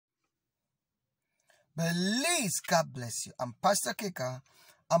Please, God bless you. I'm Pastor Keka.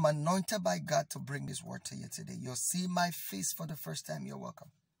 I'm anointed by God to bring this word to you today. You'll see my face for the first time. You're welcome.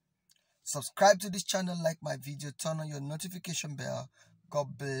 Subscribe to this channel, like my video, turn on your notification bell.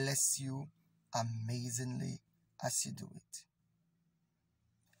 God bless you amazingly as you do it.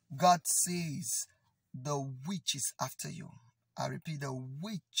 God says the witch is after you. I repeat, the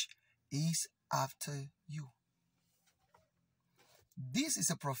witch is after you. This is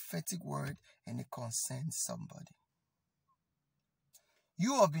a prophetic word and it concerns somebody.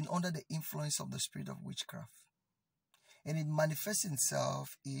 You have been under the influence of the spirit of witchcraft. And it manifests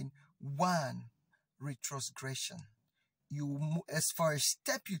itself in one, retrogression. As far as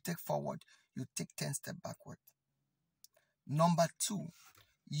step you take forward, you take 10 steps backward. Number 2,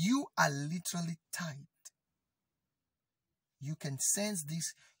 you are literally tied. You can sense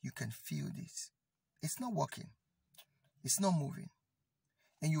this, you can feel this. It's not working. It's not moving.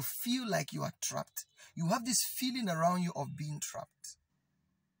 And you feel like you are trapped. You have this feeling around you of being trapped.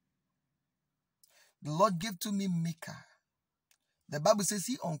 The Lord gave to me Micah. The Bible says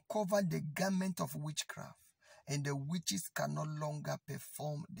he uncovered the garment of witchcraft, and the witches can no longer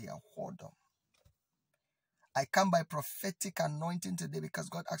perform their whoredom. I come by prophetic anointing today because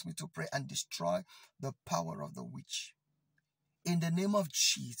God asked me to pray and destroy the power of the witch. In the name of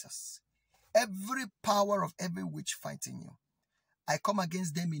Jesus, every power of every witch fighting you, I come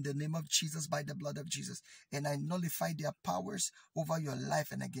against them in the name of Jesus by the blood of Jesus, and I nullify their powers over your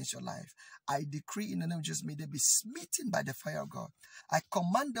life and against your life. I decree in the name of Jesus, may they be smitten by the fire of God. I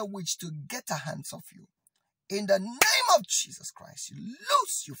command the witch to get her hands off you. In the name of Jesus Christ, you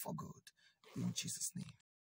lose you for good. In Jesus' name.